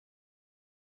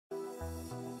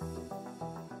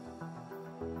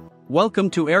Welcome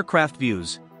to Aircraft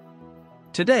Views.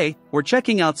 Today, we're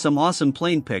checking out some awesome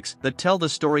plane pics that tell the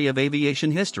story of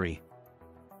aviation history.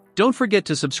 Don't forget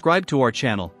to subscribe to our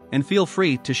channel, and feel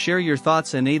free to share your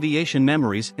thoughts and aviation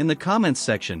memories in the comments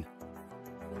section.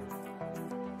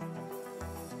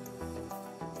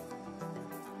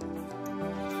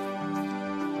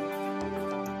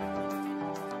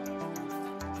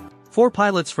 Four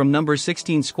pilots from No.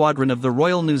 16 Squadron of the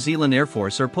Royal New Zealand Air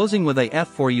Force are posing with a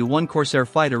F4U-1 Corsair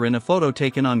fighter in a photo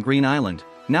taken on Green Island,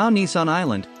 now Nissan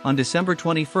Island, on December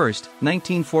 21,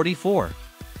 1944.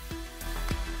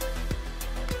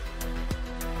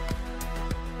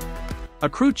 A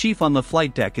crew chief on the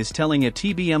flight deck is telling a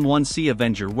TBM-1C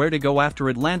Avenger where to go after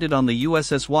it landed on the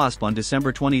USS Wasp on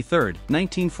December 23,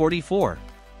 1944.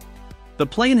 The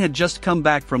plane had just come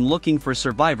back from looking for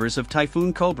survivors of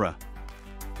Typhoon Cobra.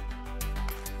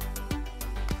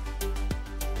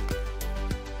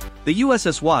 The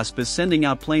USS Wasp is sending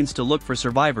out planes to look for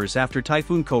survivors after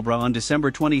Typhoon Cobra on December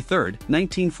 23,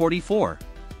 1944.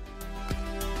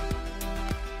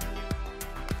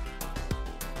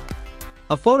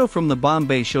 A photo from the bomb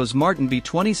bay shows Martin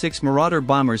B-26 Marauder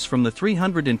bombers from the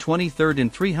 323rd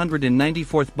and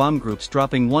 394th Bomb Groups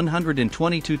dropping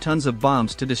 122 tons of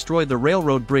bombs to destroy the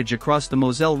railroad bridge across the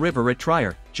Moselle River at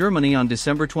Trier, Germany on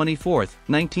December 24,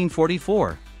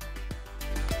 1944.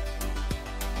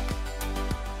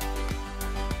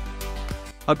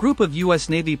 A group of U.S.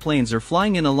 Navy planes are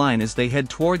flying in a line as they head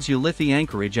towards Ulithi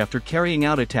anchorage after carrying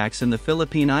out attacks in the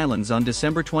Philippine Islands on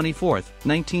December 24,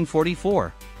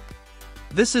 1944.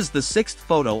 This is the sixth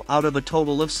photo out of a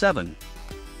total of 7.